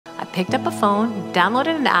picked up a phone,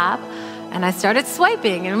 downloaded an app, and I started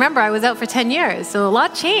swiping. And remember, I was out for 10 years, so a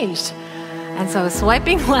lot changed. And so I was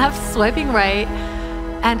swiping left, swiping right,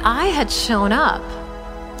 and I had shown up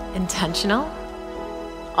intentional,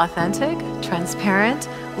 authentic, transparent,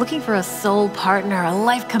 looking for a soul partner, a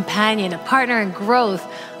life companion, a partner in growth,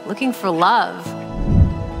 looking for love.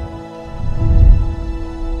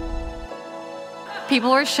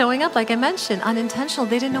 People were showing up, like I mentioned, unintentional.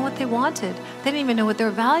 They didn't know what they wanted. They didn't even know what their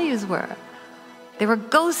values were. They were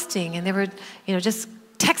ghosting, and they were, just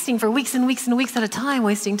texting for weeks and weeks and weeks at a time,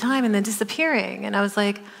 wasting time, and then disappearing. And I was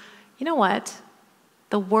like, you know what?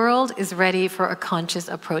 The world is ready for a conscious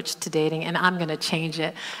approach to dating, and I'm going to change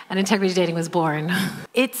it. And Integrity Dating was born.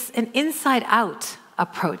 It's an inside-out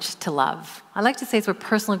approach to love. I like to say it's where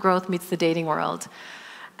personal growth meets the dating world.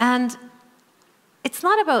 And it's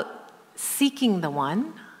not about seeking the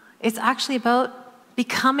one. It's actually about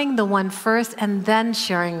becoming the one first and then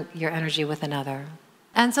sharing your energy with another.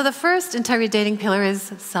 And so the first integrity dating pillar is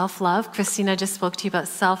self-love. Christina just spoke to you about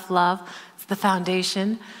self-love. It's the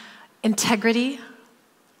foundation. Integrity,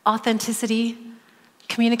 authenticity,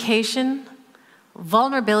 communication,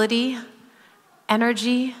 vulnerability,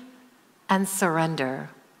 energy, and surrender.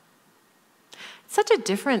 It's such a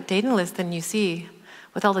different dating list than you see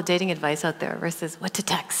with all the dating advice out there versus what to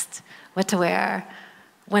text, what to wear,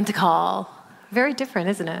 when to call. Very different,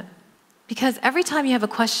 isn't it? Because every time you have a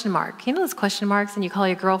question mark, you know those question marks, and you call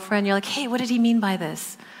your girlfriend, you're like, hey, what did he mean by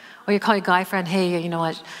this? Or you call your guy friend, hey, you know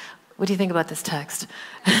what do you think about this text?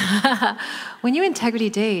 When you integrity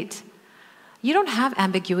date, you don't have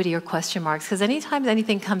ambiguity or question marks, because anytime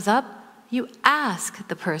anything comes up, you ask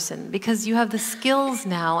the person, because you have the skills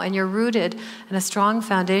now, and you're rooted in a strong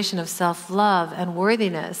foundation of self-love and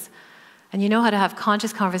worthiness, and you know how to have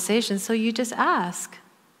conscious conversations, so you just ask.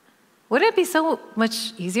 Wouldn't it be so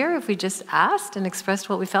much easier if we just asked and expressed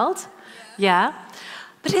what we felt? Yeah.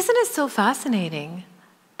 But isn't it so fascinating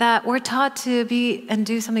that we're taught to be and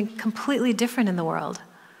do something completely different in the world?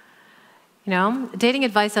 Dating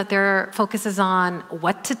advice out there focuses on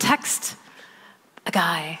what to text a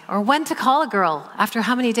guy, or when to call a girl. After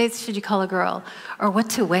how many dates should you call a girl? Or what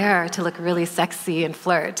to wear to look really sexy and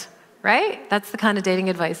flirt, right? That's the kind of dating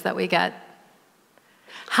advice that we get.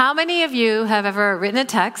 How many of you have ever written a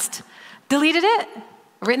text, deleted it,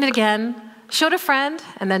 written it again, showed a friend,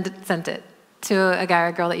 and then sent it to a guy or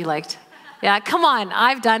a girl that you liked? Yeah, come on,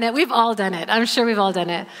 I've done it. We've all done it. I'm sure we've all done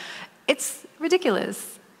it. It's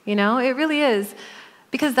ridiculous, it really is.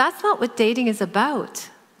 Because that's not what dating is about.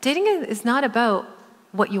 Dating is not about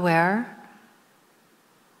what you wear,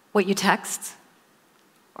 what you text,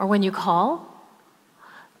 or when you call.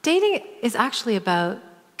 Dating is actually about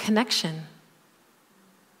connection,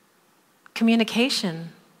 communication,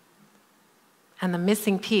 and the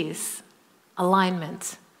missing piece,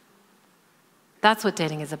 alignment. That's what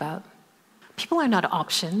dating is about. People are not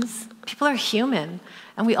options. People are human,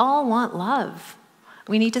 and we all want love.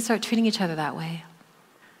 We need to start treating each other that way.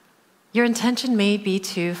 Your intention may be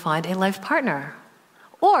to find a life partner,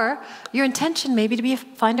 or your intention may be to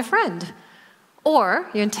find a friend, or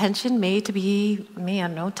your intention may be,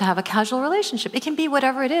 to have a casual relationship. It can be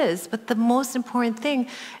whatever it is, but the most important thing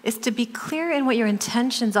is to be clear in what your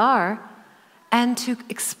intentions are and to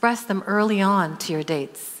express them early on to your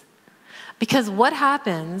dates. Because what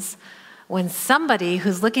happens when somebody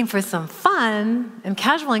who's looking for some fun and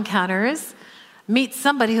casual encounters meets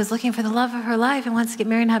somebody who's looking for the love of her life and wants to get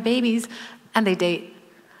married and have babies, and they date?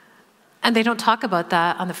 And they don't talk about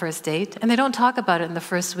that on the first date, and they don't talk about it in the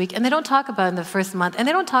first week, and they don't talk about it in the first month, and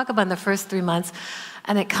they don't talk about it in the first 3 months,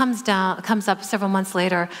 and it comes up several months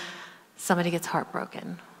later, somebody gets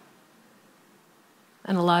heartbroken.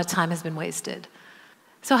 And a lot of time has been wasted.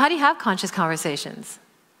 So how do you have conscious conversations?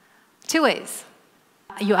 2 ways.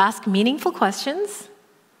 You ask meaningful questions,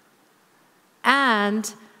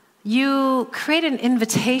 and you create an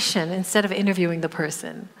invitation instead of interviewing the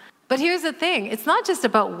person. But here's the thing, it's not just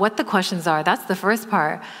about what the questions are, that's the first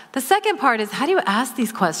part. The second part is, how do you ask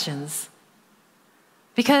these questions?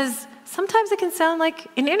 Because sometimes it can sound like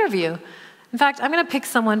an interview. In fact, I'm gonna pick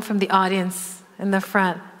someone from the audience in the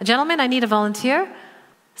front. A gentleman, I need a volunteer.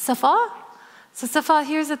 Safa? So Safa,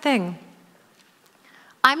 here's the thing.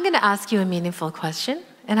 I'm gonna ask you a meaningful question,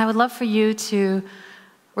 and I would love for you to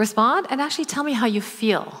respond and actually tell me how you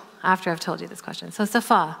feel after I've told you this question. So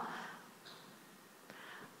Safa,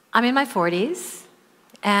 I'm in my 40s,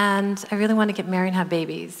 and I really want to get married and have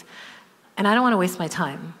babies, and I don't want to waste my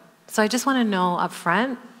time. So I just want to know up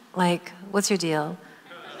front, what's your deal?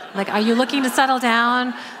 Are you looking to settle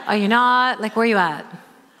down? Are you not? Where are you at?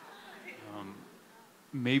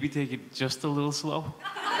 Maybe take it just a little slow.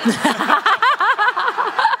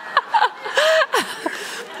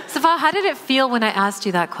 Safa, how did it feel when I asked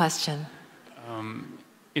you that question?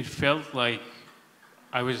 It felt like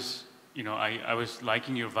I was, I was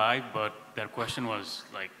liking your vibe, but that question was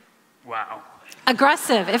like, wow.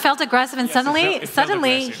 Aggressive. It felt aggressive, and Yes,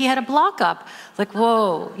 suddenly aggressive. he had a block up. Like,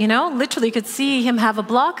 whoa, literally you could see him have a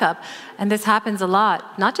block up. And this happens a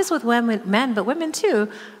lot, not just with women, men, but women too.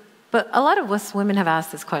 But a lot of us women have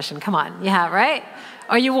asked this question. Come on, you have, right?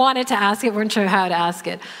 Or you wanted to ask it, weren't sure how to ask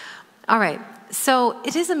it. All right, so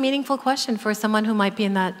it is a meaningful question for someone who might be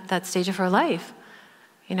in that stage of her life.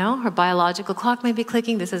 Her biological clock may be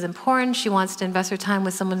clicking. This is important. She wants to invest her time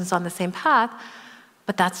with someone who's on the same path.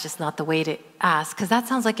 But that's just not the way to ask, because that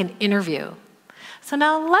sounds like an interview. So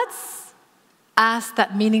now let's ask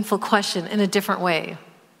that meaningful question in a different way.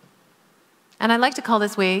 And I like to call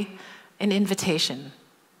this way an invitation.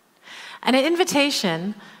 And an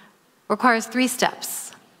invitation requires 3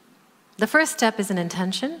 steps. The first step is an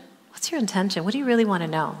intention. What's your intention? What do you really want to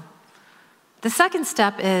know? The second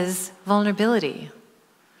step is vulnerability.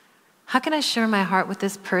 How can I share my heart with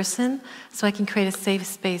this person so I can create a safe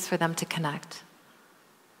space for them to connect?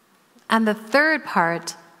 And the third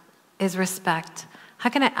part is respect. How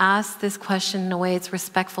can I ask this question in a way it's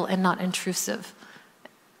respectful and not intrusive?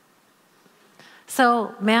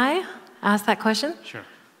 So, may I ask that question? Sure.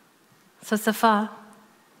 So, Safa,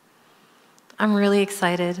 I'm really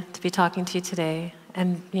excited to be talking to you today.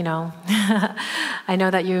 And, I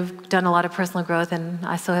know that you've done a lot of personal growth, and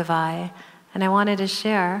so have I. And I wanted to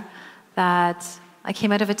share that I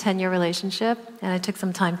came out of a 10-year relationship, and I took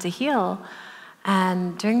some time to heal.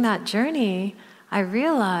 And during that journey, I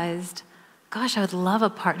realized, gosh, I would love a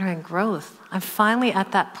partner in growth. I'm finally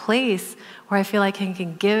at that place where I feel like I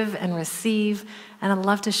can give and receive, and I'd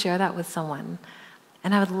love to share that with someone.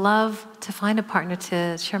 And I would love to find a partner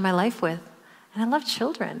to share my life with. And I love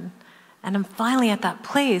children. And I'm finally at that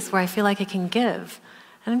place where I feel like I can give.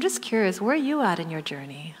 And I'm just curious, where are you at in your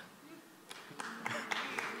journey?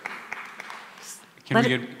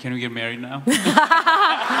 Can we get married now?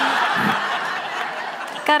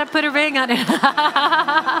 Gotta put a ring on it.